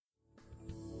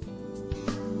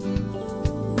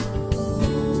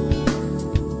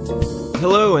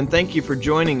Hello, and thank you for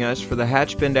joining us for the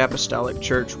Hatchbend Apostolic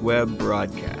Church web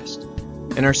broadcast.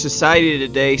 In our society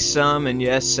today, some, and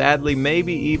yes, sadly,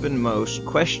 maybe even most,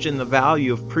 question the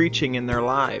value of preaching in their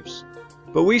lives.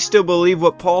 But we still believe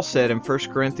what Paul said in 1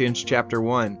 Corinthians chapter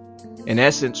 1. In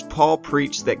essence, Paul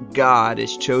preached that God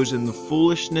has chosen the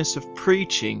foolishness of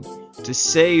preaching to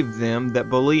save them that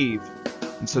believe.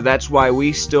 And so that's why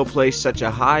we still place such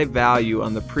a high value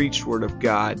on the preached word of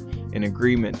God in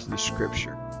agreement to the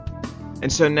Scripture.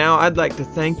 And so now I'd like to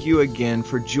thank you again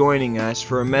for joining us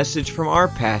for a message from our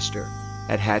pastor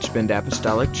at Hatchbend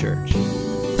Apostolic Church.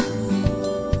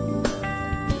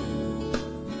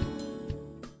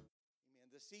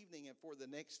 This evening and for the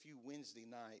next few Wednesday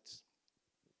nights,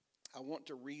 I want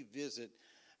to revisit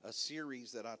a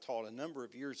series that I taught a number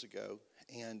of years ago,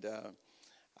 and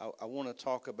I want to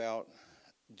talk about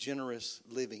generous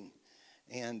living.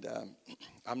 And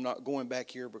I'm not going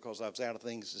back here because I was out of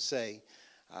things to say.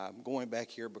 I'm going back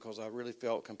here because I really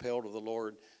felt compelled of the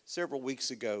Lord several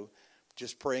weeks ago,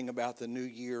 just praying about the new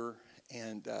year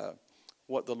and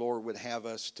what the Lord would have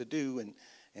us to do,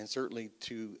 and certainly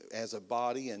to as a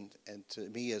body and to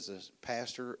me as a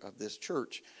pastor of this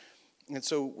church. And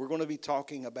so we're going to be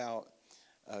talking about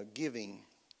giving,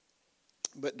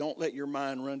 but don't let your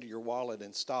mind run to your wallet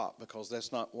and stop, because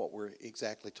that's not what we're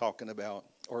exactly talking about,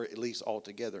 or at least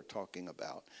altogether talking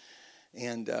about.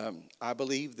 And I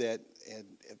believe that, and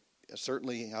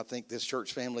certainly I think this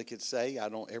church family could say, I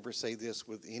don't ever say this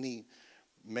with any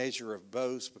measure of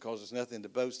boast because there's nothing to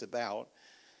boast about,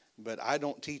 but I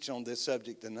don't teach on this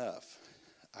subject enough.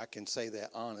 I can say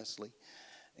that honestly.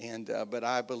 And but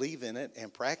I believe in it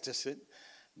and practice it.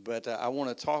 But I want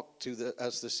to talk to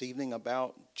us this evening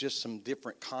about just some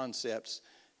different concepts,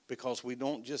 because we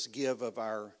don't just give of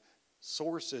our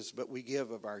sources, but we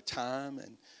give of our time,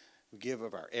 and we give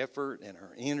of our effort and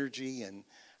our energy and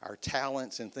our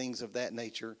talents and things of that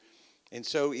nature. And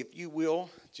so if you will,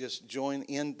 just join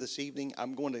in this evening.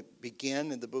 I'm going to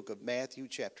begin in the book of Matthew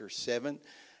chapter 7,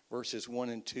 verses 1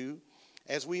 and 2.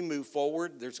 As we move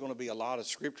forward, there's going to be a lot of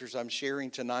scriptures I'm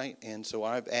sharing tonight, and so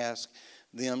I've asked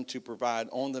them to provide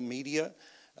on the media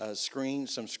screen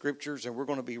some scriptures, and we're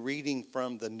going to be reading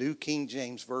from the New King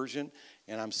James Version.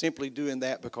 And I'm simply doing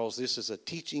that because this is a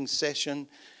teaching session,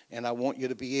 and I want you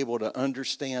to be able to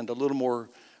understand a little more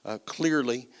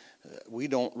clearly. We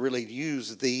don't really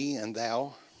use thee and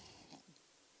thou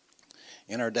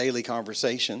in our daily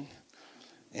conversation.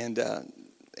 And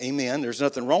amen, there's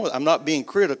nothing wrong with it. I'm not being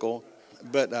critical,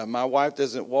 but my wife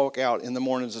doesn't walk out in the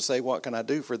mornings and say, "What can I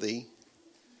do for thee?"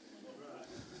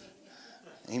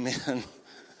 Amen.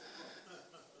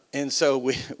 And so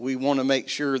we want to make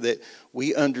sure that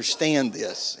we understand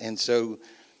this. And so,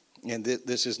 and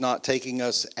this is not taking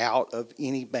us out of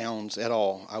any bounds at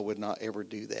all. I would not ever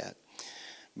do that.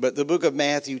 But the book of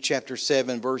Matthew chapter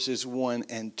 7, verses 1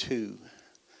 and 2.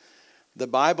 The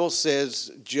Bible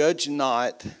says, "Judge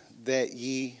not that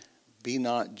ye be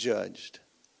not judged.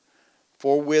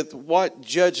 For with what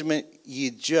judgment ye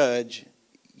judge,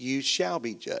 you shall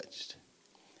be judged.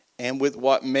 And with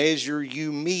what measure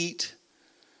you mete,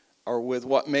 or with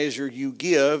what measure you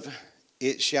give,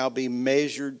 it shall be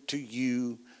measured to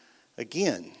you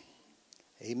again."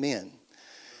 Amen.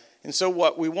 And so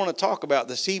what we want to talk about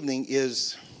this evening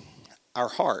is our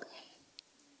heart.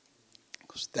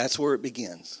 Because that's where it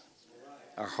begins.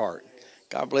 Our heart.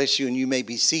 God bless you, and you may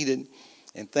be seated.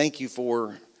 And thank you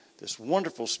for this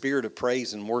wonderful spirit of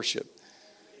praise and worship.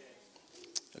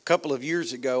 A couple of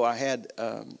years ago, I had,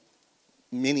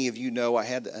 many of you know, I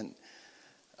had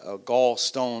a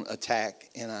gallstone attack,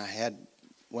 and I had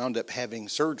wound up having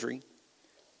surgery.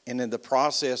 And in the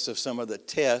process of some of the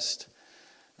tests,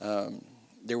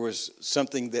 there was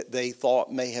something that they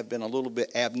thought may have been a little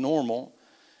bit abnormal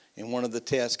in one of the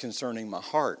tests concerning my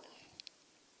heart.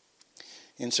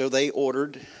 And so they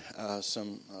ordered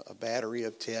a battery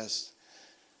of tests,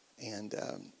 and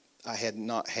I had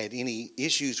not had any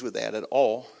issues with that at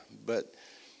all. But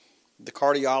the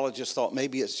cardiologist thought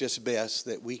maybe it's just best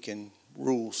that we can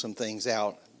rule some things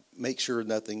out, make sure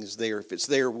nothing is there. If it's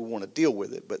there, we want to deal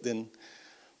with it, but then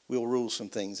we'll rule some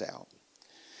things out.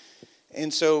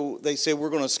 And so they said, "We're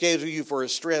going to schedule you for a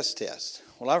stress test."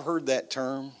 Well, I've heard that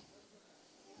term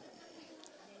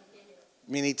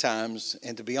many times,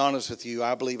 and to be honest with you,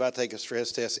 I believe I take a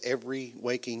stress test every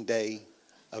waking day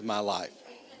of my life.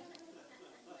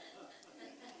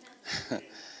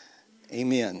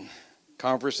 Amen.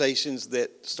 Conversations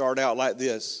that start out like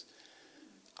this: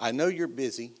 "I know you're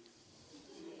busy.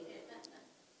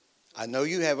 I know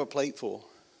you have a plate full."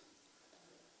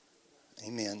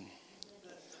 Amen.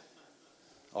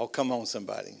 Oh, come on,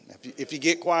 somebody. If you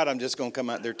get quiet, I'm just going to come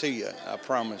out there to you. I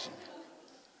promise you.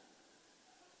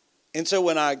 And so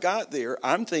when I got there,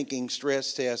 I'm thinking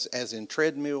stress test as in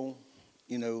treadmill.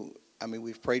 You know, I mean,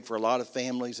 we've prayed for a lot of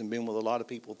families and been with a lot of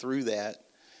people through that.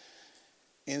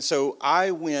 And so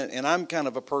I went, and I'm kind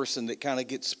of a person that kind of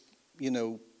gets,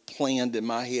 planned in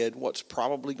my head what's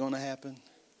probably going to happen.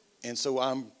 And so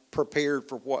I'm prepared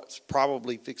for what's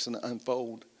probably fixing to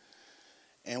unfold.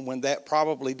 And when that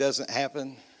probably doesn't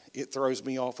happen, it throws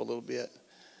me off a little bit.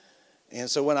 And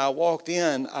so when I walked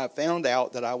in, I found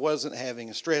out that I wasn't having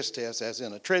a stress test as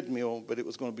in a treadmill, but it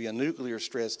was going to be a nuclear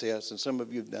stress test, and some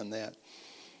of you have done that.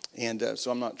 And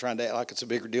so I'm not trying to act like it's a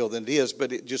bigger deal than it is,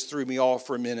 but it just threw me off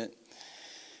for a minute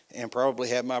and probably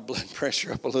had my blood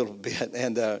pressure up a little bit.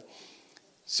 And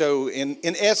so in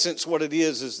essence, what it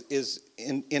is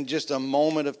in just a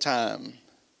moment of time,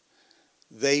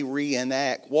 they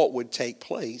reenact what would take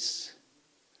place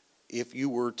if you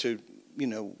were to,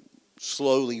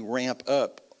 slowly ramp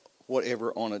up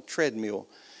whatever on a treadmill.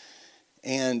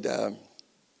 And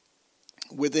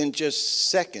within just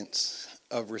seconds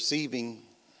of receiving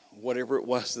whatever it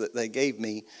was that they gave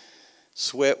me,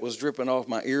 sweat was dripping off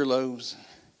my earlobes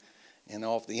and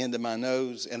off the end of my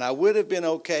nose. And I would have been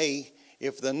okay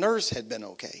if the nurse had been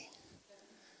okay.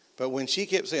 But when she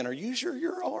kept saying, "Are you sure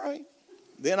you're all right?"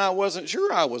 then I wasn't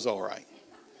sure I was all right.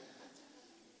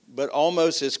 But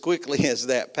almost as quickly as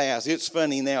that passed, it's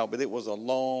funny now, but it was a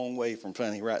long way from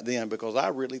funny right then, because I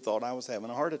really thought I was having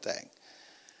a heart attack.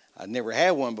 I'd never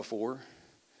had one before,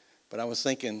 but I was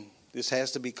thinking, this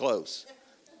has to be close.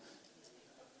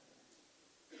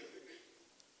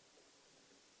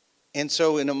 And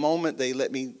so in a moment, they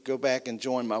let me go back and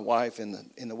join my wife in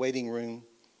the waiting room.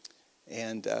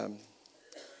 And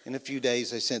in a few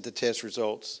days, they sent the test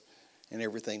results, and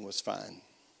everything was fine.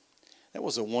 That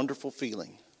was a wonderful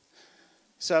feeling.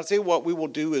 So I'll tell you what we will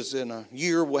do is in a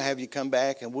year, we'll have you come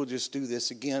back and we'll just do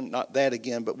this again. Not that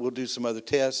again, but we'll do some other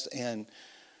tests, and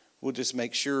we'll just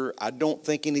make sure. I don't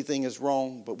think anything is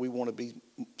wrong, but we want to be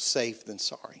safe than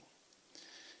sorry.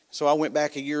 So I went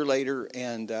back a year later,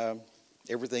 and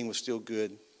everything was still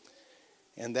good.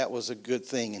 And that was a good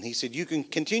thing. And he said, "You can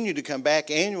continue to come back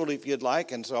annually if you'd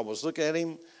like." And so I was looking at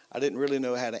him. I didn't really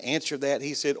know how to answer that.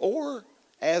 He said, "Or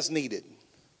as needed."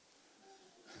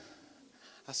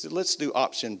 I said, "Let's do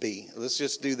option B. Let's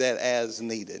just do that as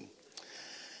needed."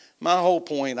 My whole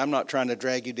point, I'm not trying to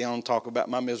drag you down and talk about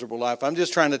my miserable life. I'm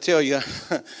just trying to tell you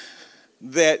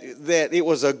that it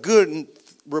was a good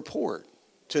report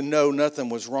to know nothing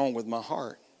was wrong with my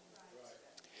heart.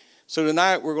 So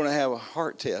tonight we're going to have a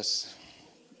heart test.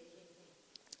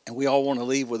 And we all want to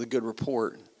leave with a good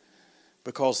report,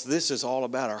 because this is all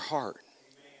about our heart.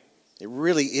 It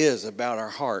really is about our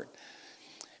heart.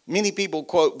 Many people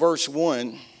quote verse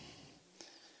 1,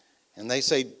 and they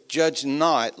say, "Judge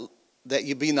not, that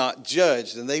you be not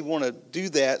judged." And they want to do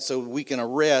that so we can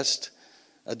arrest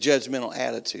a judgmental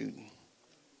attitude.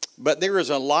 But there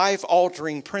is a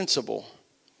life-altering principle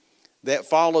that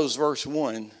follows verse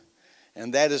 1,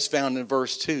 and that is found in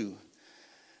verse 2.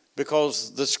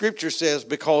 Because the scripture says,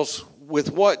 "Because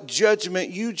with what judgment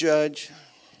you judge,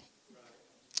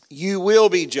 you will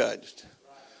be judged.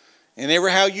 And ever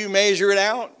how you measure it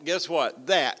out, guess what?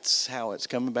 That's how it's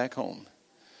coming back home."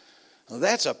 Well,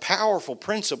 that's a powerful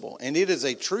principle, and it is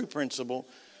a true principle.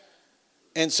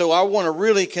 And so I want to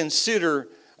really consider,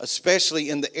 especially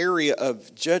in the area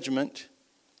of judgment,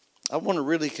 I want to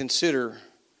really consider,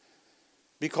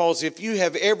 because if you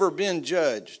have ever been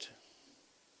judged,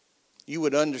 you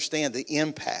would understand the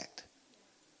impact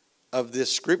of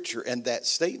this scripture and that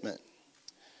statement.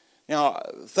 Now,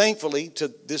 thankfully, to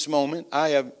this moment, I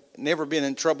have never been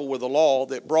in trouble with a law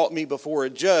that brought me before a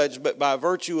judge, but by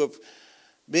virtue of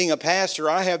being a pastor,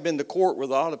 I have been to court with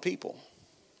a lot of people.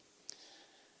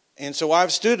 And so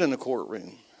I've stood in a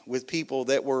courtroom with people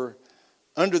that were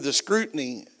under the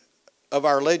scrutiny of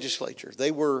our legislature.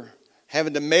 They were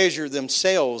having to measure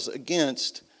themselves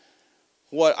against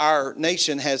what our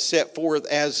nation has set forth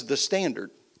as the standard.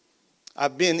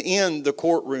 I've been in the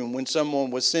courtroom when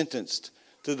someone was sentenced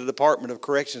to the Department of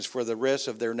Corrections for the rest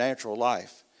of their natural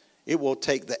life. It will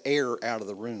take the air out of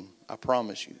the room, I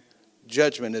promise you.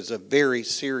 Judgment is a very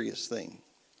serious thing.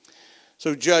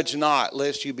 So judge not,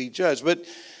 lest you be judged. But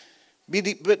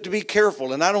to be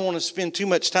careful, and I don't want to spend too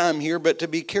much time here, but to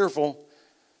be careful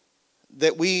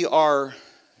that we are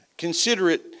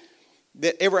considerate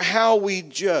that ever how we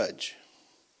judge,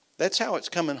 that's how it's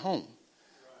coming home.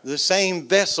 The same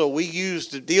vessel we use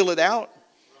to deal it out,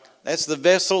 that's the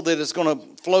vessel that is going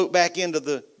to float back into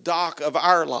the dock of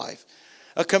our life.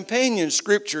 A companion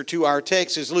scripture to our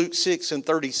text is Luke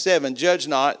 6:37. "Judge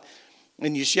not,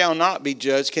 and you shall not be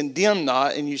judged. Condemn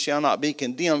not, and you shall not be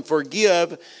condemned.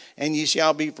 Forgive, and ye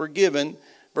shall be forgiven.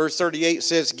 Verse 38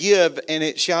 says, give, and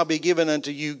it shall be given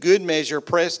unto you, good measure,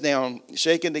 pressed down,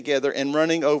 shaken together, and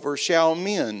running over, shall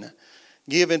men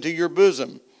give into your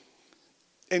bosom.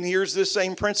 And here's the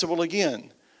same principle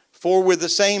again. For with the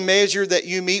same measure that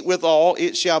you meet withal,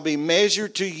 it shall be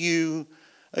measured to you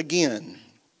again.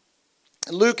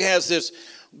 Luke has this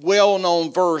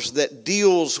well-known verse that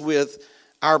deals with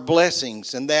our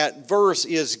blessings. And that verse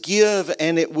is, give,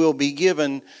 and it will be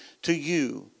given to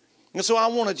you. And so I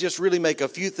want to just really make a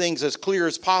few things as clear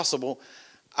as possible.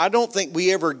 I don't think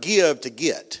we ever give to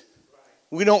get.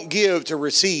 We don't give to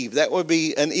receive. That would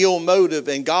be an ill motive,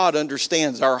 and God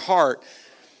understands our heart.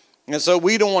 And so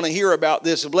we don't want to hear about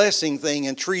this blessing thing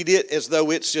and treat it as though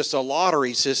it's just a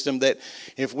lottery system, that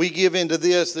if we give into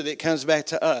this, that it comes back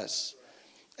to us.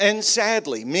 And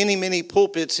sadly, many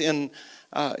pulpits in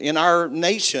our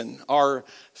nation are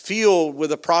filled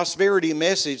with a prosperity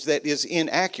message that is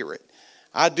inaccurate.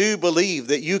 I do believe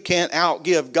that you can't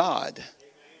outgive God.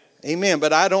 Amen.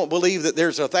 But I don't believe that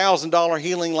there's a $1,000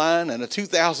 healing line and a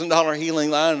 $2,000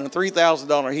 healing line and a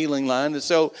 $3,000 healing line. And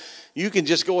so you can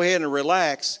just go ahead and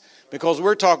relax, because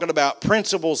we're talking about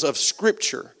principles of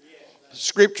Scripture.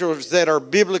 Principles that are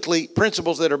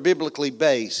biblically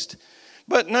based.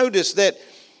 But notice that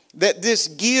this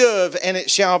give and it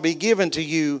shall be given to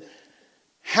you,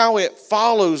 how it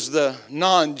follows the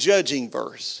non-judging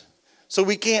verse. So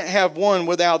we can't have one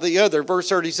without the other. Verse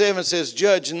 37 says,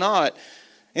 judge not.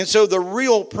 And so the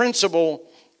real principle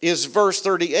is verse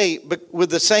 38. But with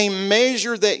the same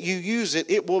measure that you use it,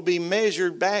 it will be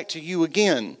measured back to you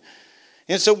again.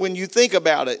 And so when you think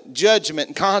about it, judgment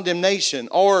and condemnation,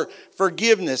 or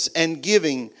forgiveness and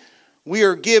giving, we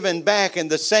are given back in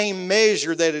the same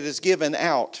measure that it is given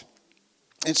out.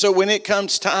 And so when it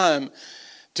comes time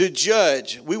to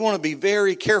judge, we want to be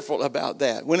very careful about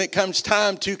that. When it comes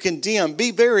time to condemn,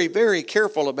 be very, very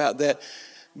careful about that.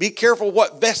 Be careful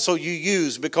what vessel you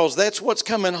use, because that's what's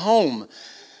coming home.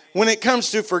 When it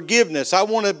comes to forgiveness, I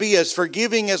want to be as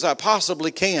forgiving as I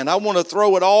possibly can. I want to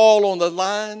throw it all on the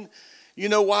line. You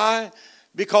know why?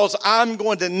 Because I'm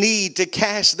going to need to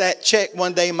cash that check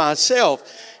one day myself.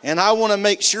 And I want to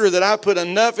make sure that I put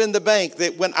enough in the bank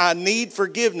that when I need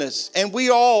forgiveness, and we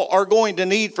all are going to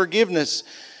need forgiveness.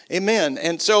 Amen.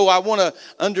 And so I want to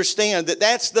understand that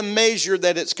that's the measure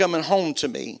that it's coming home to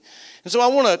me. And so I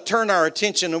want to turn our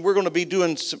attention, and we're going to be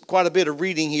doing quite a bit of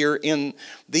reading here in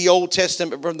the Old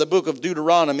Testament from the book of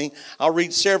Deuteronomy. I'll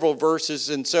read several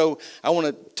verses, and so I want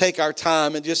to take our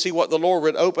time and just see what the Lord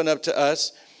would open up to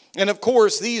us. And of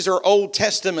course, these are Old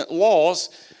Testament laws.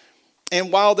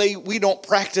 And while we don't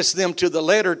practice them to the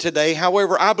letter today,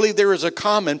 however, I believe there is a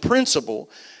common principle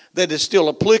that is still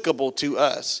applicable to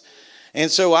us. And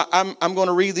so I'm going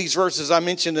to read these verses I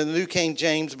mentioned in the New King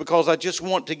James, because I just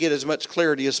want to get as much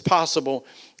clarity as possible.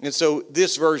 And so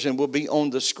this version will be on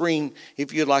the screen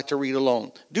if you'd like to read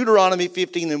along. Deuteronomy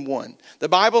 15:1. The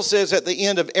Bible says, at the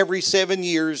end of every 7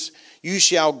 years, you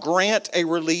shall grant a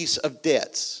release of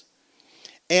debts.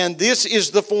 And this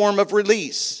is the form of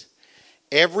release.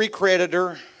 Every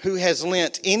creditor who has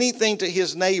lent anything to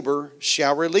his neighbor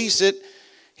shall release it.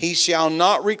 He shall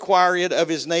not require it of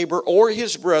his neighbor or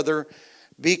his brother,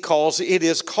 because it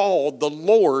is called the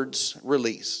Lord's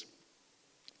release.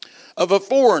 Of a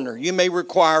foreigner you may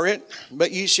require it,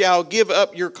 but you shall give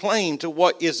up your claim to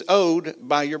what is owed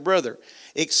by your brother,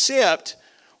 except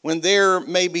when there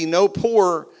may be no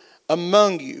poor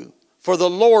among you. For the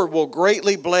Lord will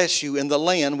greatly bless you in the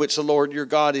land which the Lord your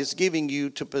God is giving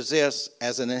you to possess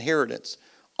as an inheritance.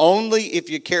 Only if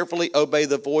you carefully obey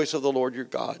the voice of the Lord your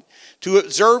God, to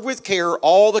observe with care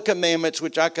all the commandments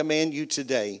which I command you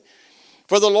today.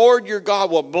 For the Lord your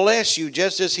God will bless you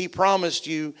just as he promised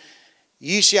you.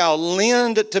 Ye shall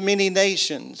lend to many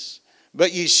nations,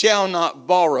 but ye shall not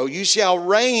borrow. You shall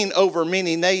reign over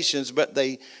many nations, but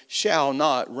they shall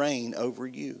not reign over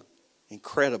you.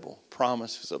 Incredible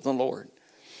promises of the Lord.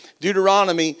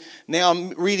 Deuteronomy, now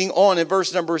I'm reading on in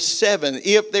verse number 7.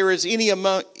 If there is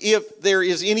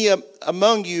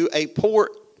among you a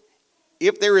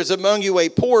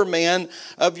poor man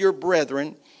of your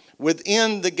brethren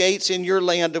within the gates in your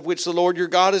land of which the Lord your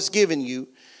God has given you,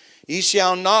 ye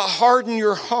shall not harden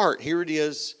your heart, here it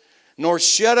is, nor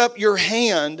shut up your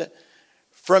hand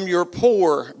from your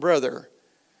poor brother,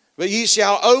 but ye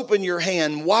shall open your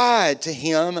hand wide to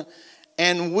him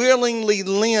and willingly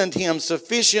lend him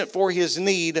sufficient for his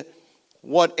need,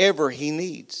 whatever he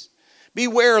needs.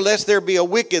 Beware lest there be a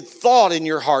wicked thought in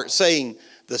your heart, saying,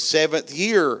 the seventh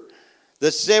year,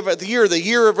 the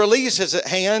year of release is at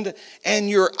hand, and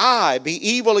your eye be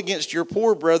evil against your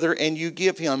poor brother, and you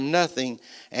give him nothing,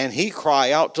 and he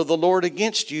cry out to the Lord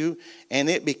against you,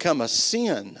 and it become a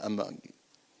sin among you.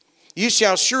 You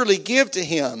shall surely give to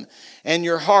him, and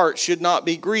your heart should not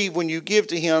be grieved when you give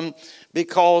to him,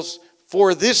 because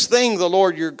for this thing the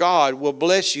Lord your God will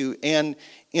bless you, and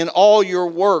in all your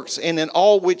works, and in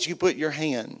all which you put your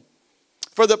hand.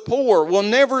 For the poor will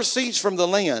never cease from the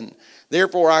land.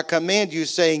 Therefore I command you,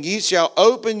 saying, ye shall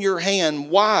open your hand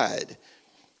wide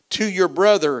to your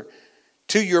brother,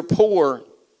 to your poor,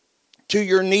 to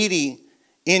your needy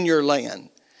in your land.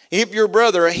 If your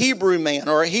brother, a Hebrew man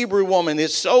or a Hebrew woman,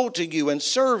 is sold to you and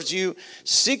serves you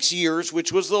 6 years,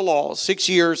 which was the law, 6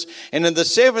 years, and in the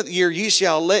 7th year ye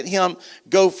shall let him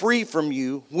go free from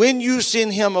you. When you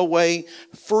send him away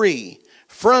free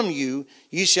from you,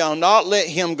 ye shall not let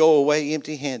him go away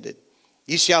empty-handed.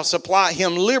 Ye shall supply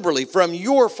him liberally from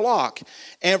your flock,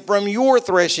 and from your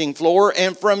threshing floor,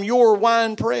 and from your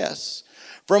winepress.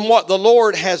 From what the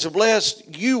Lord has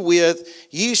blessed you with,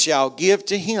 ye shall give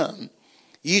to him.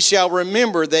 Ye shall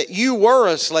remember that you were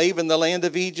a slave in the land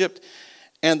of Egypt,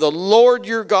 and the Lord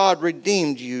your God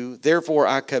redeemed you. Therefore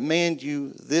I command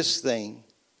you this thing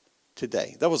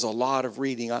today. That was a lot of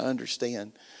reading, I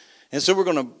understand. And so we're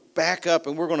going to back up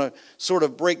and we're going to sort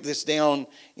of break this down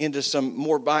into some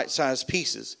more bite-sized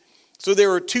pieces. So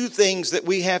there are two things that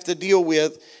we have to deal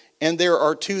with, and there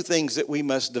are two things that we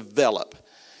must develop.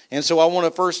 And so I want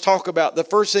to first talk about the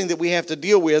first thing that we have to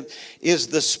deal with is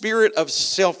the spirit of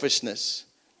selfishness.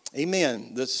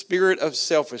 Amen. The spirit of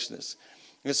selfishness.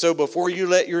 And so before you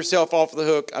let yourself off the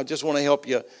hook, I just want to help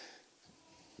you.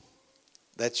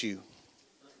 That's you.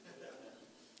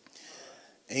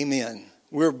 Amen.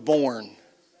 We're born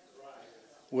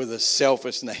with a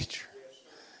selfish nature.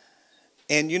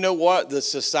 And you know what? The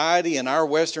society and our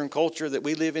Western culture that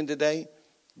we live in today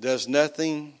does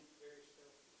nothing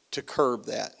to curb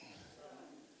that.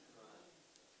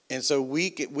 And so we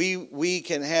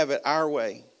can have it our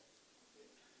way.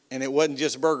 And it wasn't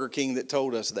just Burger King that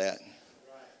told us that.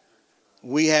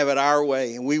 We have it our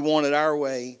way, and we want it our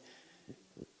way.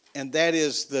 And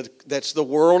that's the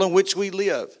world in which we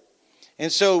live. And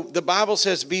so the Bible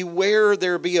says, beware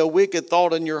there be a wicked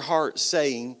thought in your heart,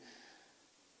 saying,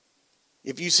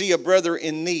 if you see a brother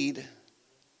in need,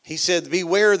 he said,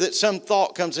 beware that some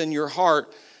thought comes in your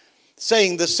heart,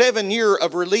 saying, the 7 year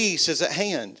of release is at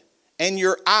hand, and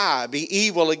your eye be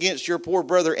evil against your poor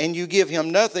brother, and you give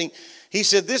him nothing. He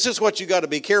said, this is what you got to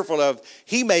be careful of.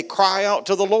 He may cry out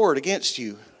to the Lord against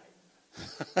you.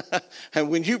 And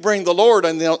when you bring the Lord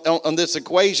on this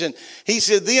equation, he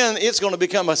said, then it's going to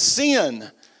become a sin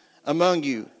among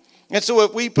you. And so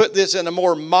if we put this in a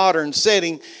more modern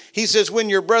setting, he says, when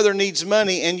your brother needs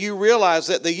money and you realize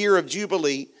that the year of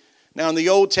Jubilee, now in the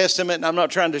Old Testament, and I'm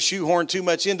not trying to shoehorn too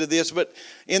much into this, but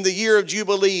in the year of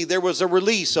Jubilee, there was a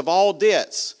release of all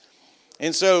debts.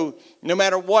 And so no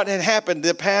matter what had happened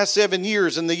the past 7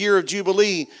 years in the year of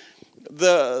Jubilee,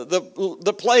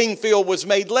 the playing field was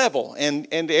made level, and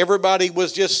everybody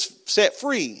was just set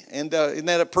free. And isn't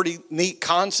that a pretty neat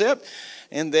concept?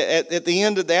 And at the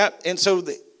end of that, and so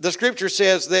the scripture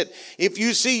says that if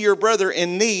you see your brother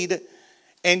in need,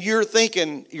 and you're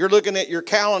looking at your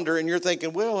calendar and you're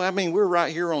thinking, well, I mean, we're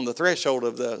right here on the threshold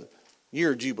of the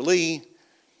year of Jubilee.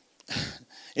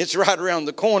 It's right around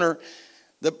the corner.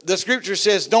 The scripture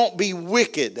says, don't be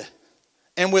wicked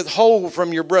and withhold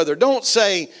from your brother. Don't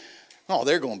say, oh,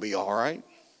 they're going to be all right.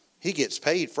 He gets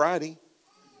paid Friday.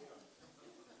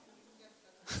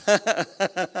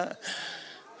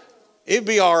 It'd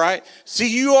be all right. See,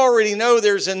 you already know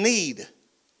there's a need.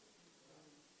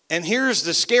 And here's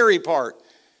the scary part.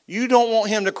 You don't want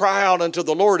him to cry out unto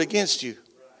the Lord against you.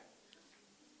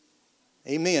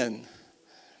 Amen.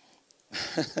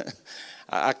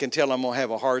 I can tell I'm going to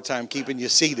have a hard time keeping you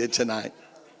seated tonight.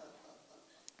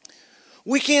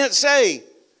 We can't say,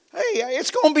 hey,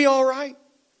 it's going to be all right.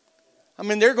 I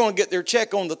mean, they're going to get their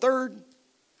check on the 3rd.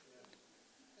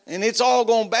 And it's all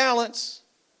going to balance.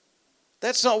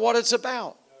 That's not what it's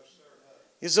about.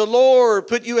 It's the Lord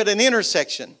put you at an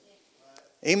intersection.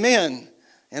 Amen.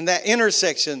 And that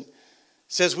intersection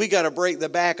says we got to break the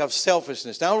back of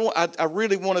selfishness. Now, I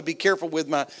really want to be careful with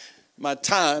my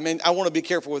time, and I want to be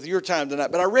careful with your time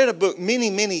tonight. But I read a book many,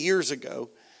 many years ago,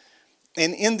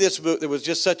 and in this book there was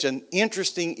just such an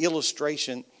interesting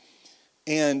illustration,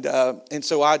 and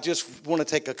so I just want to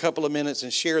take a couple of minutes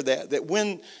and share that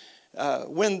when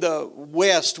the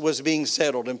West was being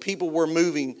settled and people were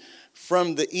moving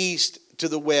from the East to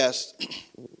the West,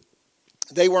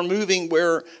 they were moving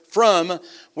where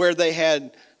they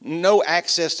had no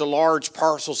access to large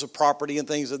parcels of property and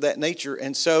things of that nature.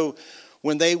 And so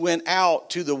when they went out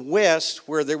to the West,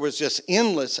 where there was just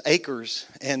endless acres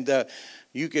and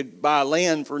you could buy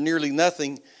land for nearly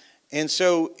nothing, And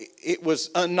so it was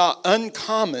not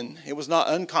uncommon. It was not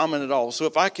uncommon at all. So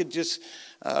if I could just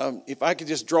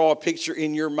draw a picture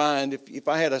in your mind, if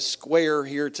I had a square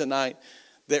here tonight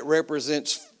that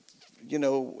represents,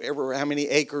 ever how many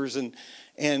acres, and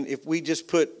if we just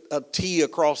put a T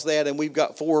across that, and we've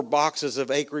got 4 boxes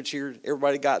of acreage here.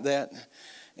 Everybody got that?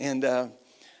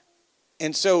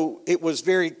 And so it was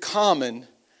very common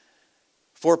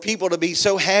for people to be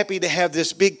so happy to have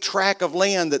this big tract of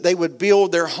land that they would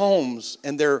build their homes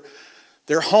and their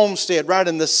homestead right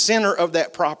in the center of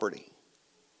that property.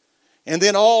 And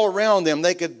then all around them,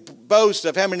 they could boast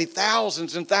of how many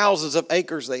thousands and thousands of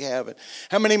acres they have and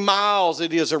how many miles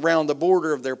it is around the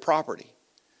border of their property.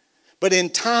 But in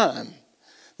time,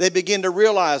 they began to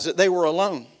realize that they were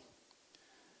alone.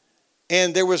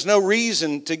 And there was no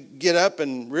reason to get up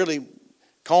and really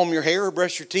comb your hair or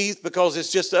brush your teeth because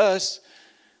it's just us.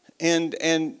 And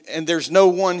there's no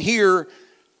one here.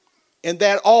 And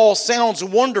that all sounds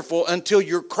wonderful until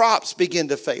your crops begin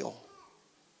to fail.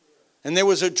 And there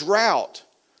was a drought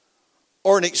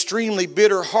or an extremely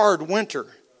bitter, hard winter.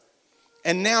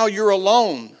 And now you're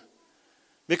alone.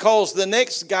 Because the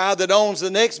next guy that owns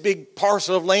the next big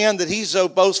parcel of land that he's so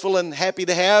boastful and happy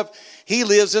to have, he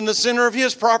lives in the center of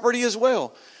his property as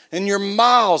well. And you're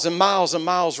miles and miles and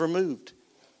miles removed.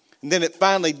 And then it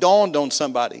finally dawned on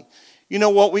somebody. You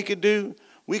know what we could do?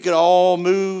 We could all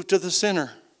move to the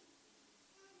center.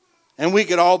 And we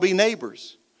could all be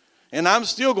neighbors. And I'm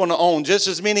still going to own just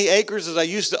as many acres as I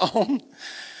used to own.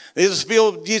 It'll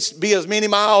still just be as many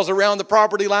miles around the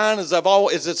property line as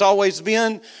it's always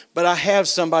been. But I have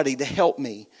somebody to help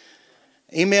me.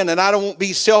 Amen. And I don't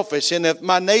be selfish. And if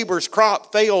my neighbor's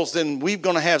crop fails, then we're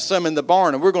going to have some in the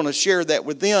barn. And we're going to share that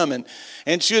with them.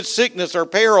 And should sickness or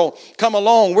peril come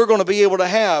along, we're going to be able to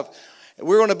have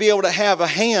a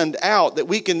hand out that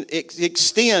we can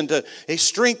extend to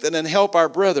strengthen and help our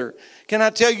brother. Can I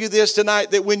tell you this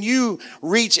tonight, that when you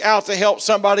reach out to help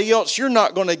somebody else, you're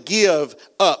not going to give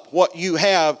up what you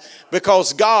have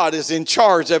because God is in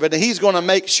charge of it and He's going to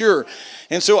make sure.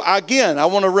 And so again, I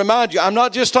want to remind you, I'm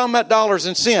not just talking about dollars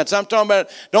and cents. I'm talking about,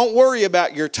 don't worry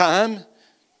about your time.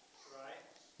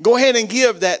 Go ahead and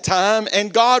give that time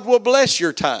and God will bless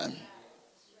your time.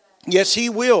 Yes, He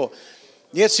will.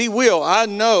 Yes, He will. I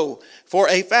know for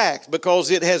a fact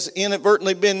because it has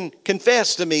inadvertently been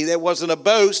confessed to me. That wasn't a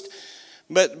boast.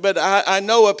 But I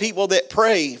know of people that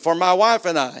pray for my wife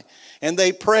and I. And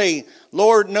they pray,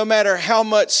 Lord, no matter how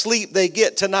much sleep they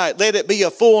get tonight, let it be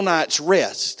a full night's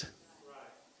rest.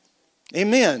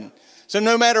 Amen. So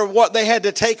no matter what they had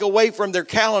to take away from their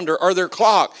calendar or their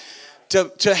clock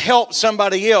to help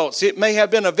somebody else, it may have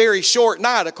been a very short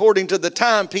night according to the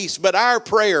timepiece, but our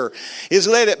prayer is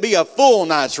let it be a full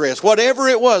night's rest. Whatever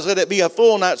it was, let it be a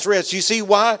full night's rest. You see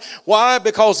why? Why?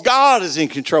 Because God is in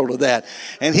control of that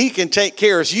and He can take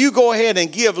care of us. You go ahead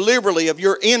and give liberally of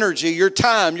your energy, your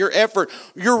time, your effort,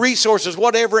 your resources,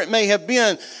 whatever it may have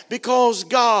been, because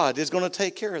God is going to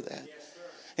take care of that.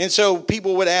 And so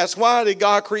people would ask, why did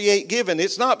God create giving?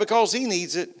 It's not because He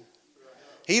needs it.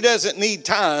 He doesn't need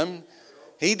time.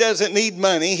 He doesn't need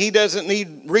money. He doesn't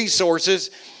need resources.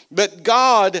 But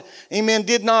God, amen,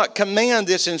 did not command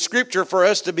this in Scripture for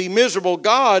us to be miserable.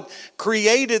 God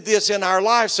created this in our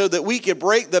life so that we could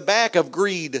break the back of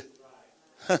greed.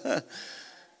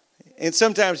 And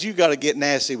sometimes you got to get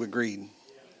nasty with greed.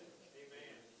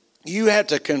 You have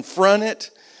to confront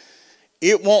it.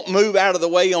 It won't move out of the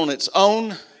way on its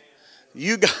own.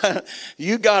 You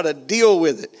got to deal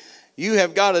with it. You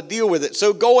have got to deal with it.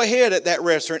 So go ahead at that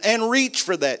restaurant and reach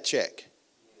for that check.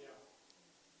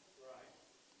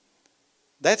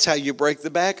 That's how you break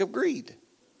the back of greed.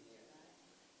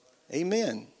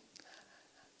 Amen.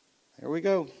 There we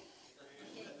go.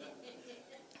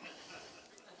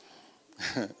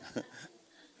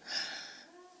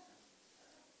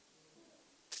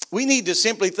 We need to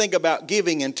simply think about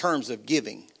giving in terms of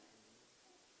giving.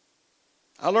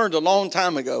 I learned a long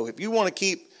time ago, if you want to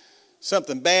keep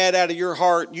something bad out of your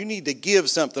heart, you need to give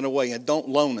something away and don't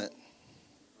loan it.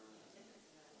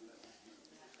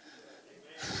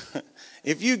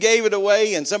 If you gave it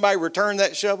away and somebody returned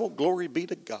that shovel, glory be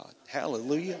to God.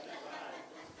 Hallelujah.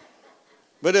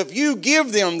 But if you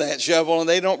give them that shovel and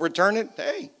they don't return it,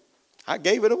 hey, I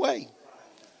gave it away.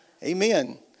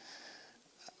 Amen.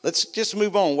 Let's just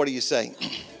move on. What do you say?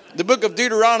 The book of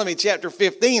Deuteronomy chapter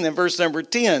 15 and verse number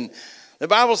 10. The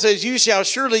Bible says, you shall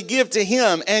surely give to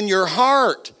him, and your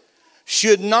heart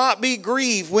should not be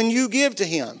grieved when you give to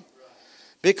him.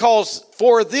 Because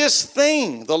for this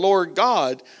thing the Lord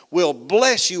God will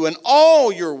bless you in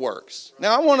all your works.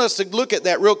 Now I want us to look at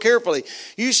that real carefully.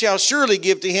 You shall surely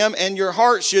give to him, and your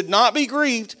heart should not be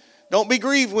grieved. Don't be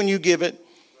grieved when you give it.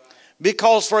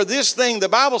 Because for this thing, the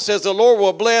Bible says the Lord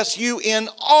will bless you in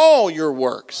all your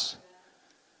works.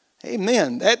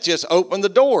 Amen. That just opened the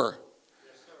door.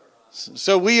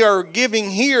 So we are giving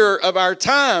here of our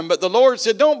time, but the Lord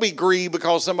said, don't be grieved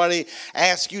because somebody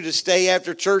asks you to stay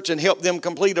after church and help them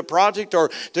complete a project, or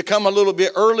to come a little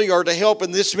bit early, or to help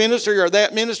in this ministry or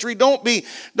that ministry. Don't be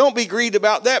grieved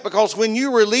about that, because when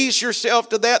you release yourself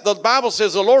to that, the Bible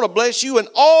says the Lord will bless you in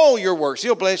all your works.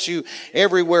 He'll bless you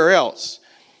everywhere else.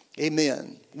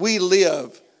 Amen. We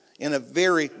live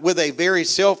with a very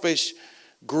selfish,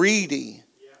 greedy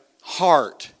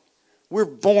heart. We're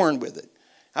born with it.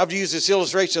 I've used this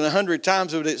illustration 100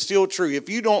 times, but it's still true. If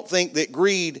you don't think that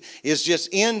greed is just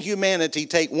in humanity,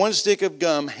 take one stick of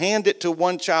gum, hand it to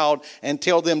one child, and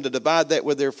tell them to divide that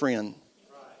with their friend.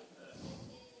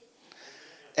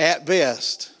 At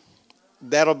best,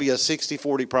 that'll be a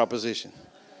 60-40 proposition.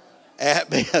 At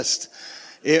best.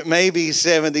 It may be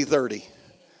 70-30.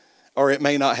 Or it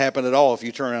may not happen at all if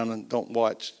you turn around and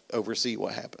don't oversee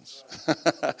what happens.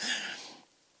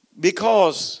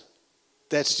 Because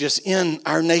that's just in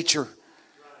our nature.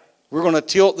 We're going to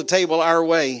tilt the table our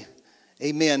way.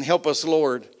 Amen. Help us,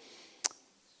 Lord.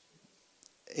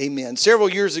 Amen. Several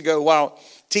years ago, while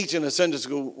teaching a Sunday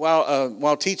school,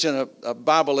 while teaching a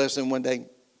Bible lesson one day,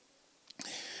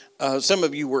 some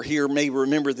of you were here may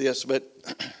remember this, but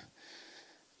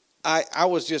I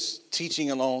was just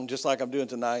teaching along, just like I'm doing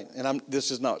tonight. And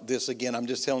this is not this again. I'm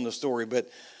just telling the story. But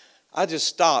I just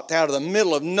stopped out of the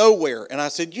middle of nowhere, and I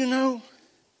said,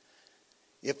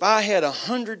 if I had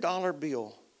 $100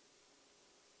 bill,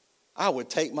 I would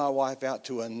take my wife out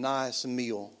to a nice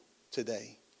meal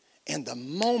today. And the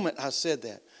moment I said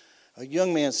that, a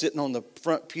young man sitting on the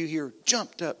front pew here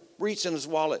jumped up, reached in his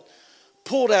wallet,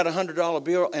 pulled out a $100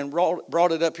 bill, and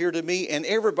brought it up here to me. And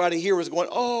everybody here was going,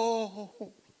 oh,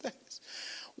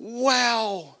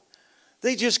 wow.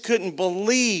 They just couldn't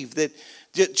believe that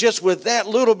just with that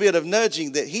little bit of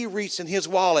nudging that he reached in his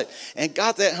wallet and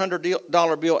got that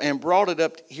 $100 bill and brought it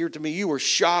up here to me. You were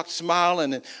shocked,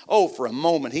 smiling, and for a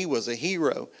moment he was a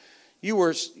hero. He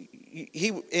was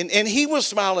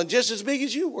smiling just as big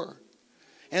as you were.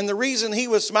 And the reason he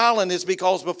was smiling is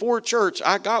because before church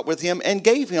I got with him and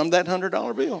gave him that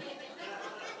 $100 bill.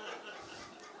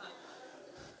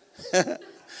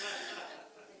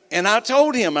 And I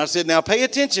told him, I said, now pay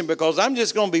attention, because I'm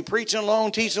just going to be preaching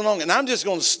along, teaching along, and I'm just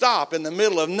going to stop in the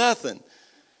middle of nothing.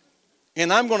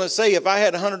 And I'm going to say, if I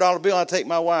had a $100 bill, I'd take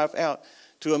my wife out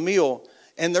to a meal.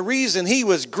 And the reason he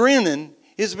was grinning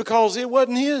is because it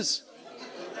wasn't his.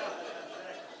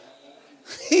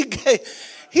 He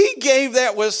gave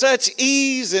that with such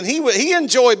ease, and he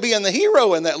enjoyed being the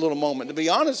hero in that little moment, to be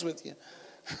honest with you.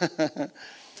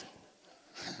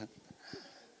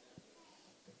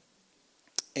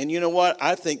 And you know what?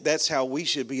 I think that's how we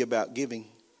should be about giving.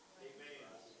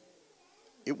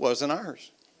 It wasn't ours.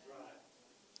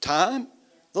 Time,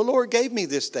 the Lord gave me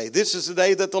this day. This is the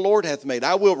day that the Lord hath made.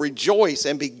 I will rejoice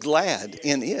and be glad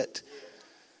in it.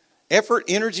 Effort,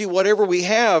 energy, whatever we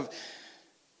have.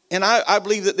 And I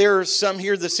believe that there are some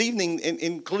here this evening,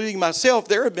 including myself,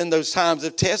 there have been those times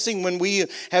of testing when we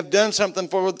have done something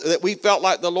that we felt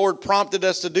like the Lord prompted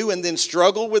us to do, and then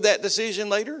struggle with that decision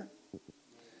later.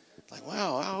 Like,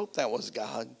 wow, I hope that was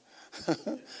God. I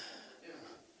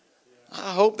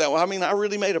hope that. I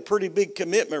really made a pretty big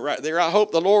commitment right there. I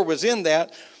hope the Lord was in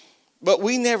that. But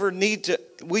we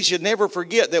should never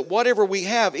forget that whatever we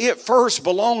have, it first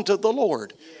belonged to the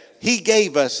Lord. He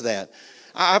gave us that.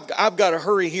 I've got to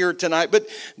hurry here tonight. But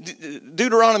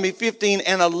Deuteronomy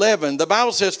 15:11, the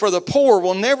Bible says, for the poor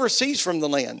will never cease from the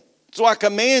land. So I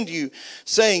command you,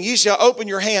 saying, you shall open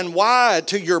your hand wide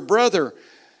to your brother.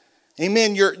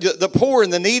 Amen. The poor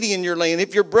and the needy in your land.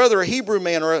 If your brother, a Hebrew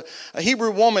man or a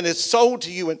Hebrew woman, is sold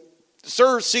to you and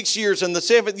serves 6 years, and the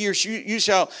 7th year you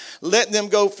shall let them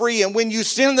go free. And when you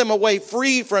send them away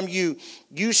free from you,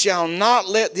 you shall not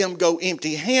let them go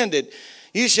empty-handed.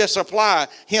 You shall supply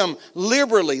him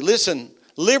liberally. Listen,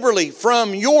 liberally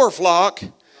from your flock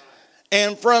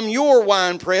and from your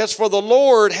winepress. For the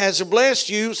Lord has blessed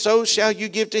you, so shall you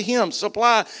give to him.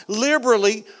 Supply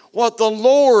liberally what the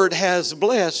Lord has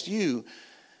blessed you.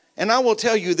 And I will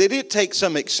tell you that it takes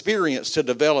some experience to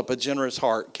develop a generous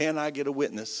heart. Can I get a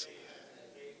witness?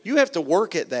 You have to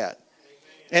work at that.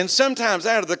 And sometimes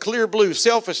out of the clear blue,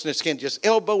 selfishness can just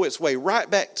elbow its way right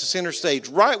back to center stage,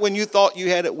 right when you thought you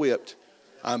had it whipped.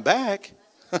 I'm back.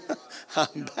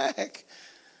 I'm back.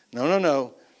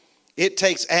 No. It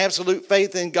takes absolute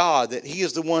faith in God that he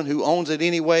is the one who owns it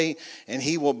anyway, and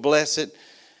he will bless it.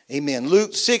 Amen.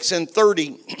 Luke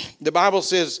 6:30, the Bible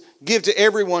says, give to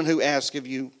everyone who asks of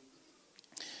you.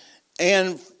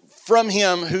 And from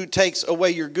him who takes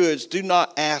away your goods. Do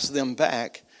not ask them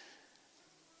back.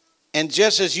 And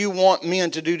just as you want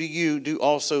men to do to you, do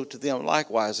also to them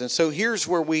likewise. And so here's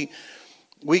where we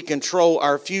control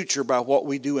our future by what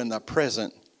we do in the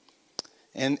present.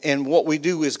 And what we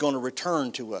do is going to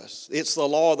return to us. It's the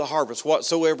law of the harvest.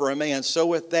 Whatsoever a man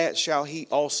soweth, that shall he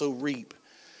also reap.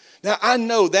 Now, I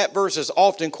know that verse is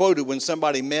often quoted when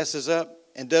somebody messes up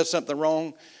and does something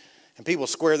wrong. And people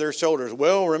square their shoulders.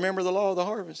 Well, remember the law of the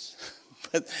harvest.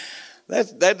 But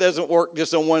that doesn't work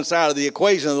just on one side of the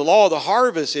equation. The law of the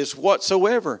harvest is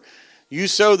whatsoever. You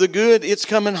sow the good, it's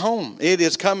coming home. It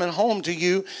is coming home to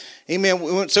you.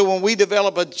 Amen. So when we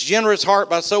develop a generous heart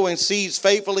by sowing seeds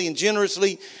faithfully and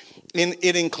generously,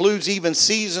 it includes even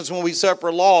seasons when we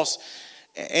suffer loss.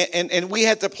 And we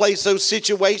have to place those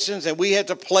situations and we have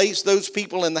to place those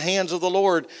people in the hands of the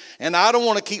Lord. And I don't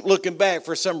want to keep looking back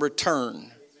for some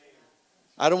return.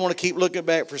 I don't want to keep looking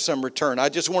back for some return. I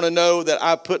just want to know that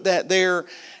I put that there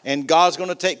and God's going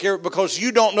to take care of it, because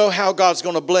you don't know how God's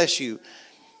going to bless you.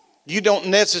 You don't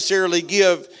necessarily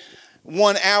give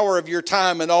 1 hour of your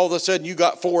time and all of a sudden you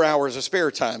got 4 hours of spare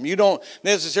time. You don't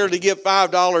necessarily give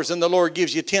 $5 and the Lord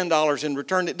gives you $10 in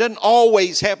return. It doesn't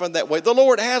always happen that way. The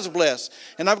Lord has blessed.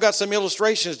 And I've got some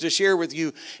illustrations to share with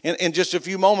you in just a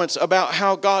few moments about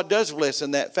how God does bless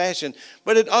in that fashion.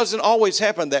 But it doesn't always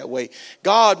happen that way.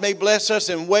 God may bless us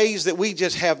in ways that we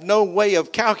just have no way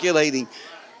of calculating.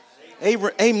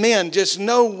 Amen. Just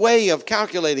no way of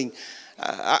calculating.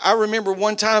 I remember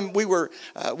one time we were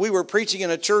preaching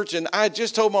in a church, and I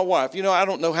just told my wife, I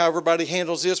don't know how everybody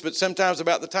handles this, but sometimes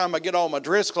about the time I get all my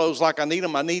dress clothes like I need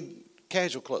them, I need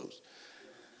casual clothes.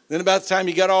 Then about the time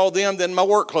you got all them, then my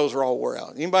work clothes are all wore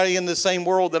out. Anybody in the same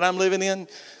world that I'm living in?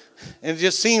 And it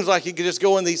just seems like you could just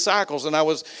go in these cycles. And I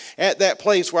was at that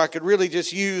place where I could really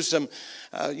just use some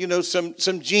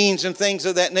jeans and things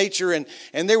of that nature. And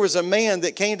there was a man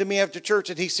that came to me after church,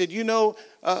 and he said, you look,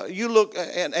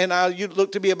 you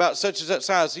look to be about such and such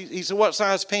size. He said, what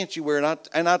size pants you wear?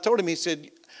 And I told him, he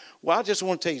said, well, I just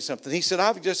want to tell you something. He said,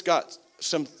 I've just got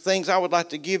some things I would like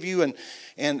to give you.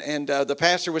 And the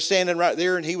pastor was standing right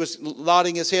there, and he was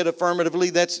nodding his head affirmatively.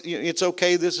 It's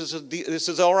okay. This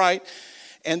is all right.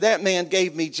 And that man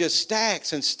gave me just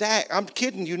stacks and stacks. I'm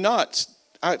kidding you not.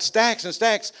 Stacks and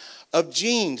stacks of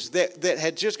jeans that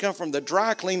had just come from the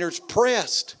dry cleaners,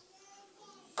 pressed,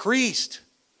 creased.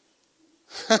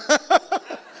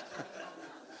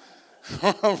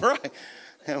 All right.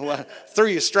 Well, I threw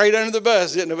you straight under the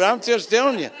bus, didn't it? But I'm just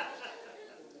telling you.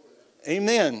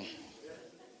 Amen.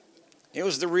 It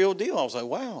was the real deal. I was like,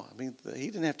 wow. I mean, he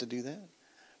didn't have to do that.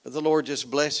 But the Lord just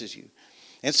blesses you.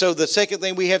 And so the second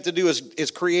thing we have to do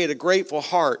is create a grateful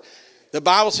heart. The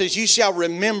Bible says, you shall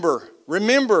remember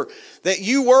that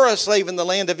you were a slave in the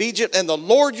land of Egypt, and the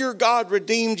Lord your God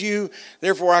redeemed you.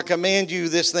 Therefore, I command you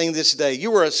this thing this day.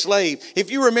 You were a slave. If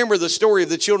you remember the story of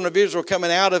the children of Israel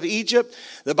coming out of Egypt,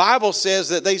 the Bible says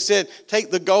that they said,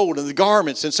 take the gold and the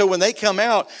garments. And so when they come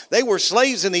out, they were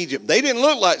slaves in Egypt. They didn't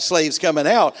look like slaves coming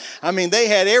out. I mean, they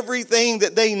had everything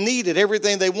that they needed,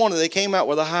 everything they wanted. They came out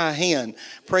with a high hand.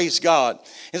 Praise God.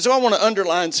 And so I want to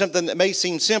underline something that may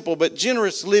seem simple, but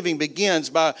generous living begins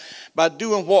by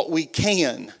doing what we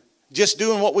can. Just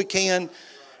doing what we can.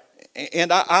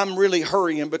 And I'm really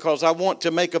hurrying because I want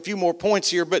to make a few more points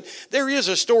here. But there is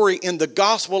a story in the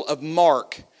Gospel of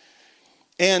Mark.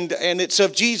 And it's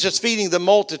of Jesus feeding the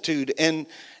multitude. And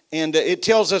it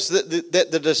tells us that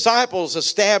the disciples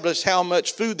established how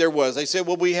much food there was. They said,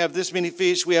 well, we have this many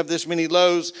fish, we have this many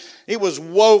loaves. It was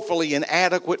woefully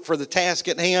inadequate for the task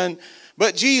at hand.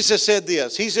 But Jesus said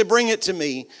this. He said, bring it to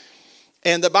me.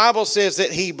 And the Bible says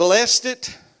that he blessed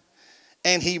it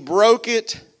and he broke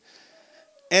it.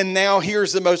 And now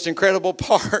here's the most incredible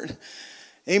part.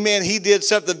 Amen. He did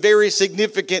something very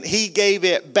significant. He gave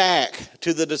it back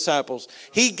to the disciples.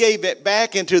 He gave it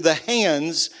back into the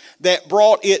hands that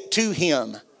brought it to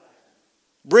him.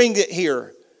 Bring it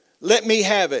here. Let me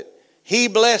have it. He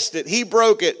blessed it. He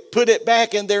broke it. Put it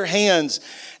back in their hands.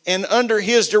 And under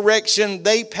his direction,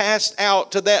 they passed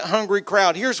out to that hungry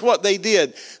crowd. Here's what they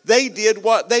did. They did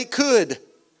what they could.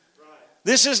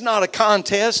 This is not a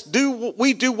contest.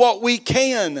 We do what we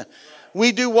can.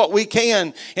 We do what we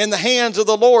can. In the hands of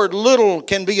the Lord, little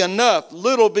can be enough.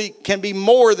 Little can be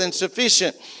more than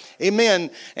sufficient.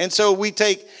 Amen. And so we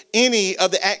take any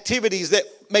of the activities that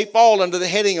may fall under the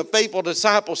heading of faithful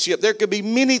discipleship. There could be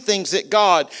many things that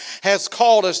God has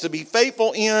called us to be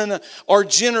faithful in or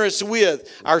generous with.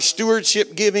 Our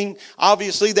stewardship giving,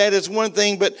 obviously that is one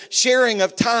thing, but sharing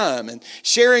of time and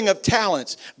sharing of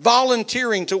talents,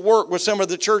 volunteering to work with some of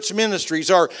the church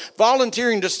ministries, or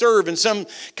volunteering to serve in some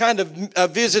kind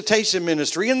of visitation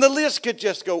ministry. And the list could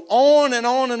just go on and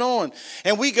on and on.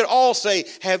 And we could all say,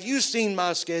 have you seen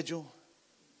my schedule?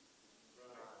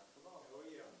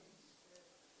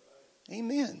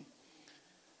 Amen.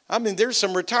 I mean, there's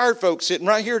some retired folks sitting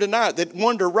right here tonight that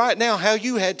wonder right now how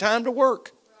you had time to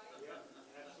work.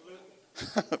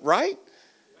 Right?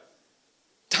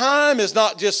 Time is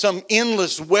not just some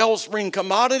endless wellspring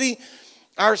commodity.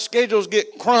 Our schedules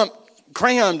get crammed.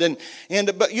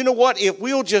 But you know what? If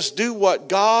we'll just do what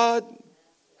God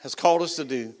has called us to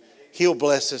do, He'll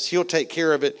bless us. He'll take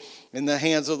care of it in the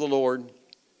hands of the Lord.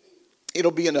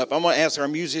 It'll be enough. I'm going to ask our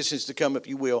musicians to come, if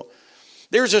you will.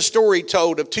 There's a story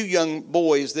told of two young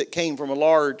boys that came from a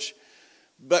large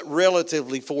but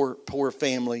relatively poor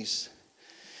families.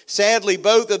 Sadly,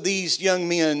 both of these young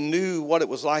men knew what it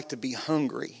was like to be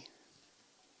hungry.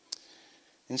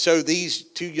 And so these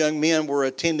two young men were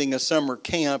attending a summer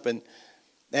camp, and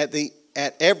at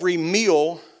every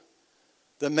meal,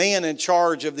 the man in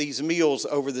charge of these meals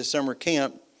over the summer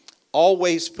camp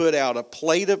always put out a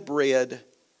plate of bread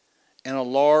and a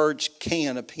large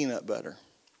can of peanut butter.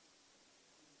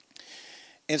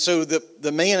 And so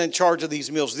the man in charge of these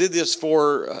meals did this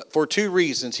for two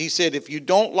reasons. He said, if you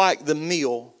don't like the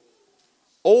meal,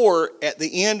 or at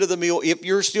the end of the meal, if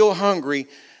you're still hungry,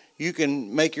 you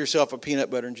can make yourself a peanut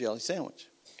butter and jelly sandwich,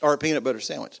 or a peanut butter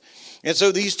sandwich. And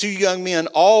so these two young men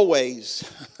always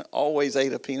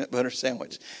ate a peanut butter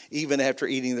sandwich, even after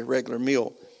eating the regular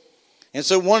meal. And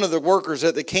so one of the workers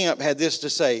at the camp had this to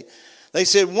say. They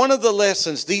said, one of the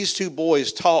lessons these two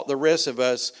boys taught the rest of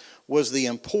us was the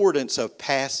importance of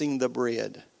passing the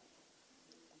bread.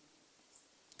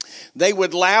 They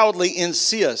would loudly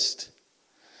insist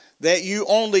that you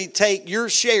only take your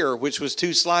share, which was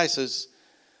 2 slices,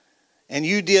 and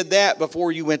you did that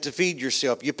before you went to feed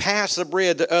yourself. You passed the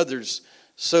bread to others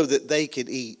so that they could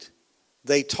eat.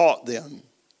 They taught them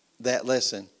that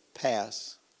lesson,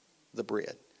 pass the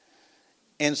bread.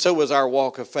 And so is our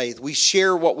walk of faith. We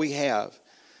share what we have.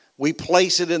 We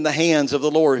place it in the hands of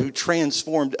the Lord who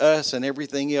transformed us and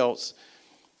everything else.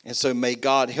 And so may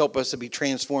God help us to be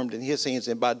transformed in His hands.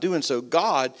 And by doing so,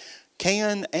 God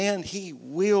can and He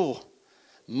will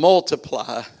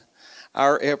multiply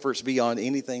our efforts beyond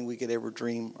anything we could ever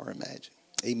dream or imagine.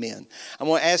 Amen. I'm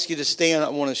going to ask you to stand. I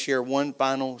want to share one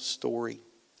final story.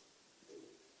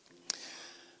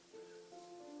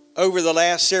 Over the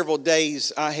last several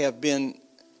days, I have been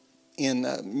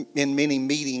in many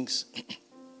meetings.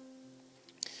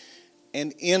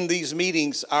 And in these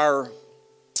meetings, our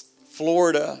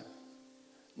Florida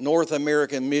North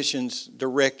American Missions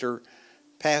Director,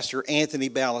 Pastor Anthony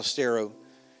Ballestero,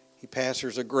 he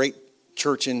pastors a great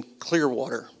church in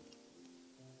Clearwater.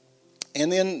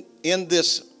 And then in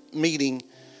this meeting,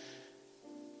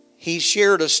 he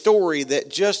shared a story that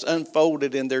just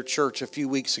unfolded in their church a few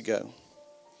weeks ago.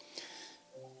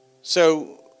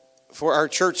 So for our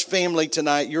church family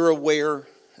tonight, you're aware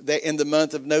that in the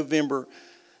month of November,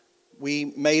 we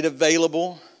made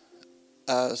available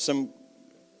some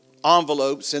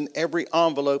envelopes, and every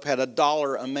envelope had a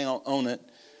dollar amount on it.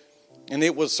 And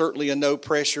it was certainly a no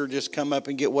pressure, just come up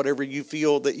and get whatever you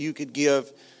feel that you could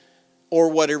give, or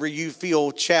whatever you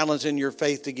feel challenging your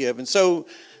faith to give. And so,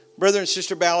 Brother and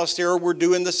Sister Ballestero were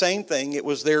doing the same thing. It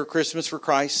was their Christmas for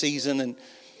Christ season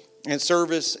and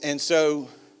service. And so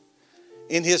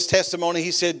in his testimony,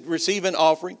 he said, receive an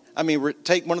offering.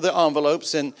 Take one of the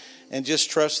envelopes and just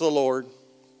trust the Lord.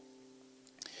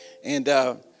 And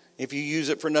if you use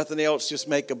it for nothing else, just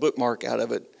make a bookmark out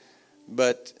of it.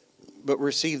 But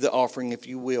receive the offering, if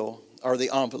you will, or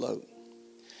the envelope.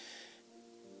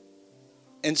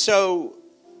 And so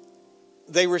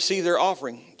they received their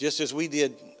offering, just as we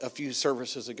did a few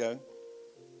services ago.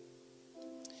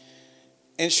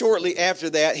 And shortly after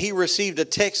that, he received a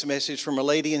text message from a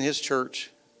lady in his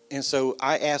church. And so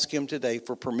I asked him today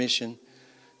for permission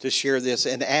to share this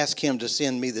and ask him to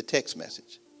send me the text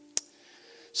message.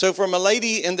 So from a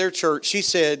lady in their church, she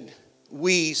said,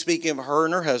 speaking of her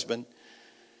and her husband,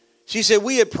 she said,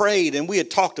 we had prayed and we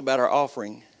had talked about our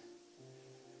offering.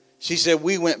 She said,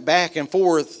 we went back and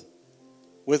forth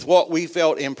with what we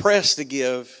felt impressed to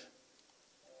give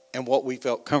and what we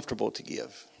felt comfortable to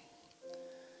give.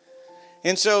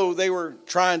 And so they were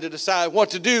trying to decide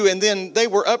what to do. And then they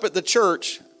were up at the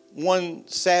church one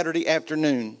Saturday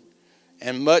afternoon.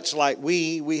 And much like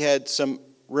we had some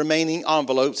remaining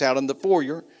envelopes out in the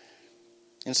foyer.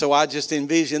 And so I just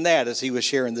envisioned that as he was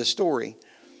sharing this story.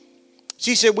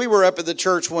 She said, we were up at the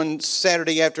church one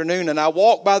Saturday afternoon, and I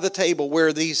walked by the table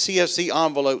where these CFC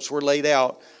envelopes were laid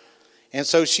out. And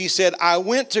so she said, I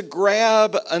went to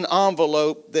grab an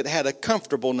envelope that had a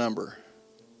comfortable number.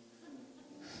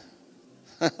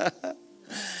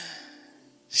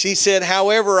 She said,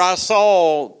 however, I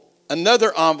saw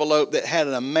another envelope that had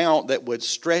an amount that would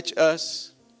stretch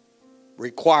us,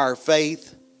 require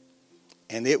faith,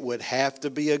 and it would have to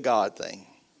be a God thing.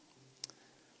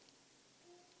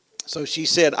 So she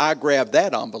said, I grabbed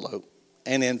that envelope,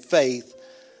 and in faith,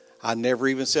 I never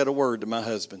even said a word to my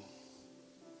husband.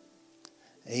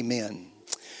 Amen.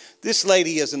 This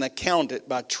lady is an accountant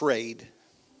by trade.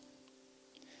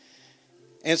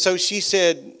 And so she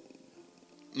said,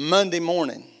 Monday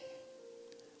morning,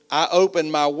 I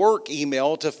opened my work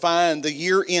email to find the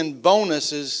year-end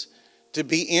bonuses to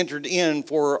be entered in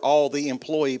for all the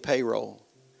employee payroll.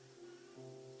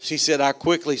 She said, I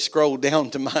quickly scrolled down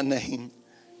to my name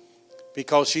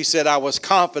because she said I was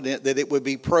confident that it would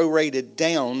be prorated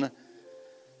down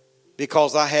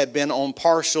because I had been on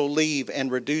partial leave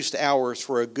and reduced hours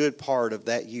for a good part of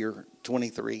that year,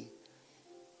 23.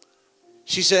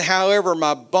 She said, however,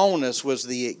 my bonus was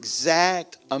the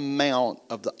exact amount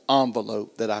of the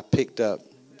envelope that I picked up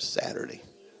Saturday.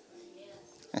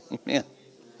 Amen.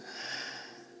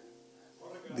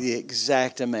 The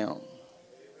exact amount.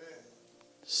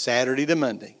 Saturday to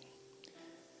Monday.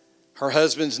 Her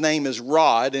husband's name is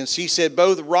Rod, and she said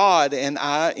both Rod and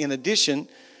I, in addition,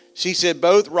 she said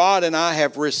both Rod and I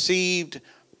have received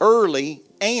early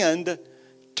and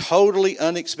totally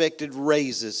unexpected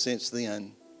raises since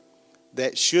then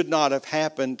that should not have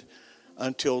happened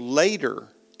until later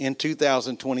in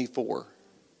 2024.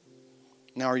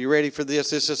 Now, are you ready for this?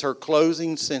 This is her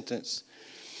closing sentence.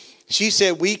 She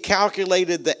said, we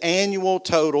calculated the annual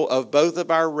total of both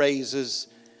of our raises,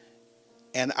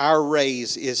 and our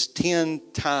raise is 10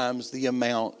 times the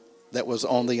amount that was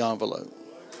on the envelope.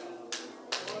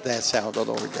 That's how the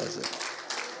Lord does it.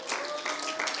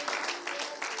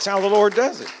 That's how the Lord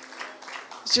does it.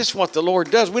 It's just what the Lord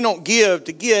does. We don't give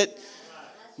to get.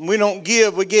 We don't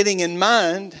give with getting in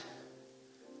mind.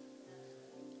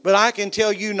 But I can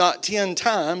tell you not 10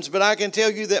 times, but I can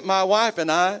tell you that my wife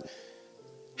and I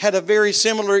had a very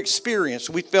similar experience.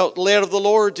 We felt led of the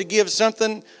Lord to give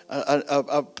something,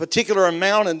 a particular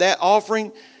amount in that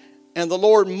offering. And the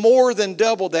Lord more than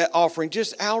doubled that offering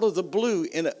just out of the blue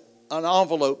in an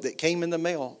envelope that came in the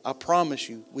mail. I promise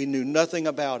you, we knew nothing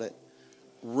about it.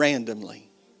 Randomly.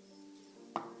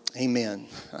 Amen.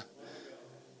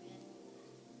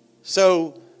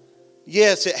 So,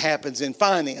 yes, it happens in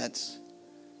finance.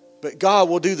 But God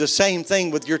will do the same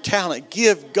thing with your talent.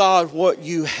 Give God what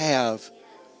you have.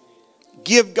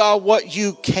 Give God what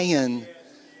you can.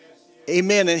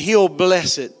 Amen. And He'll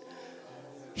bless it.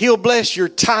 He'll bless your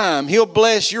time. He'll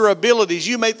bless your abilities.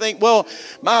 You may think, well,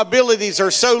 my abilities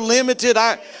are so limited.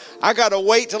 I got to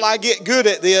wait till I get good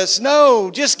at this.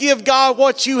 No, just give God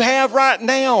what you have right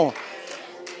now.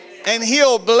 And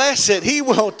He'll bless it. He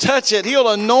will touch it. He'll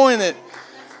anoint it.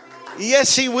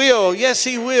 Yes, He will. Yes,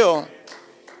 He will.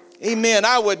 Amen.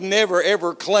 I would never,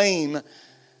 ever claim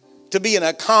to be an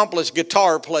accomplished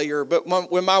guitar player. But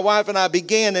when my wife and I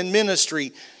began in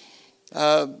ministry,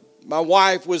 my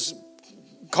wife was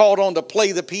called on to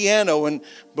play the piano. And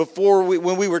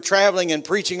when we were traveling and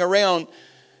preaching around,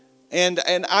 and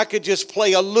I could just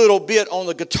play a little bit on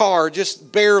the guitar,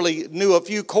 just barely knew a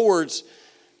few chords.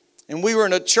 And we were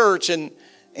in a church, and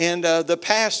the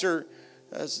pastor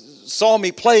saw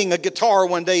me playing a guitar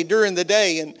one day during the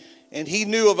day, and he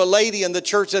knew of a lady in the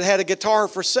church that had a guitar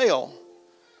for sale.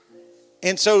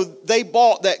 And so they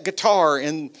bought that guitar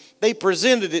and they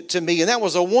presented it to me. And that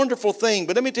was a wonderful thing.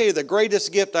 But let me tell you, the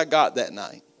greatest gift I got that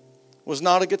night was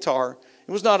not a guitar.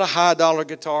 It was not a high dollar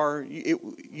guitar.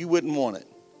 You wouldn't want it.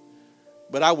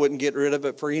 But I wouldn't get rid of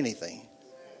it for anything.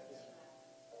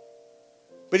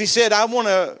 But he said, I want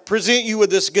to present you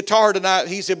with this guitar tonight.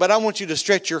 He said, but I want you to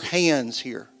stretch your hands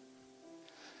here.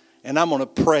 And I'm going to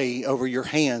pray over your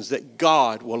hands that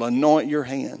God will anoint your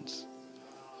hands.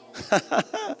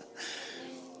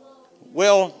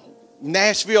 Well,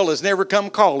 Nashville has never come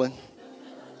calling.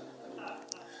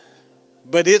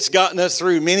 But it's gotten us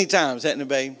through many times, hasn't it,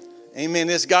 babe? Amen.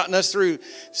 It's gotten us through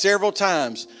several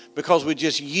times because we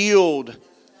just yield.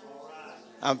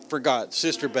 I forgot,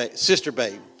 Sister Babe.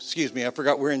 Excuse me, I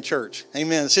forgot we're in church.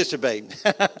 Amen, Sister Babe.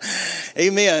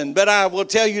 Amen. But I will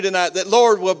tell you tonight that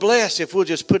Lord will bless if we'll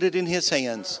just put it in His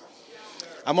hands.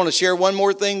 I'm going to share one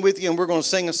more thing with you, and we're going to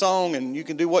sing a song, and you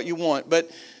can do what you want. But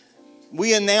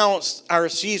we announced our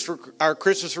Seeds for our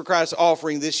Christmas for Christ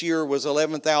offering this year was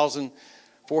 $11,500.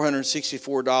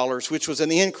 $464, which was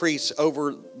an increase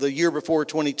over the year before,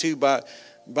 22, by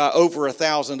over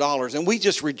 $1,000. And we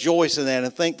just rejoice in that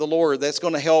and thank the Lord. That's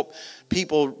going to help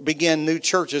people begin new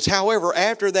churches. However,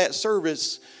 after that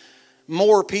service,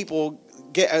 more people,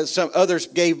 some others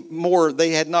gave more. They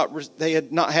had not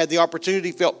had the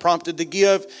opportunity, felt prompted to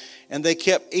give, and they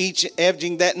kept each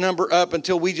edging that number up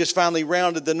until we just finally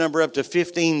rounded the number up to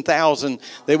 15,000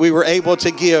 that we were able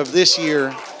to give this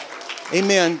year.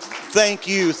 Amen. Thank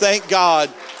you. Thank God.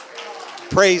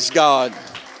 Praise God.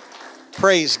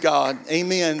 Praise God.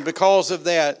 Amen. Because of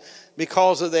that,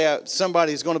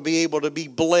 somebody's going to be able to be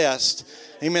blessed.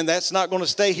 Amen. That's not going to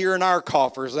stay here in our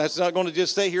coffers. That's not going to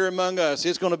just stay here among us.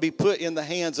 It's going to be put in the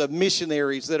hands of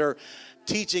missionaries that are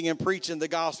teaching and preaching the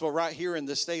gospel right here in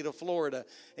the state of Florida.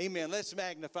 Amen. Let's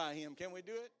magnify him. Can we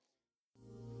do it?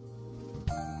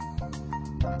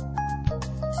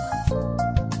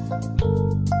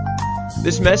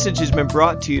 This message has been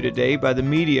brought to you today by the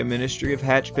media ministry of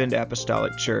Hatchbend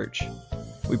Apostolic Church.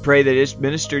 We pray that it's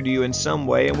ministered to you in some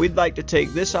way, and we'd like to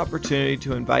take this opportunity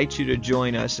to invite you to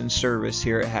join us in service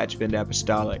here at Hatchbend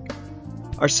Apostolic.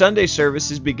 Our Sunday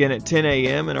services begin at 10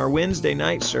 a.m. and our Wednesday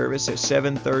night service at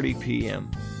 7:30 p.m.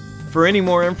 For any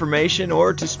more information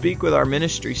or to speak with our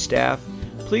ministry staff,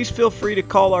 please feel free to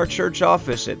call our church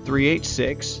office at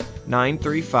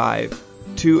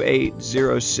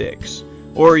 386-935-2806.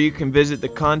 Or you can visit the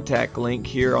contact link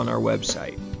here on our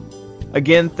website.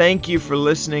 Again, thank you for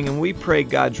listening, and we pray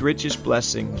God's richest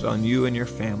blessings on you and your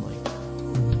family.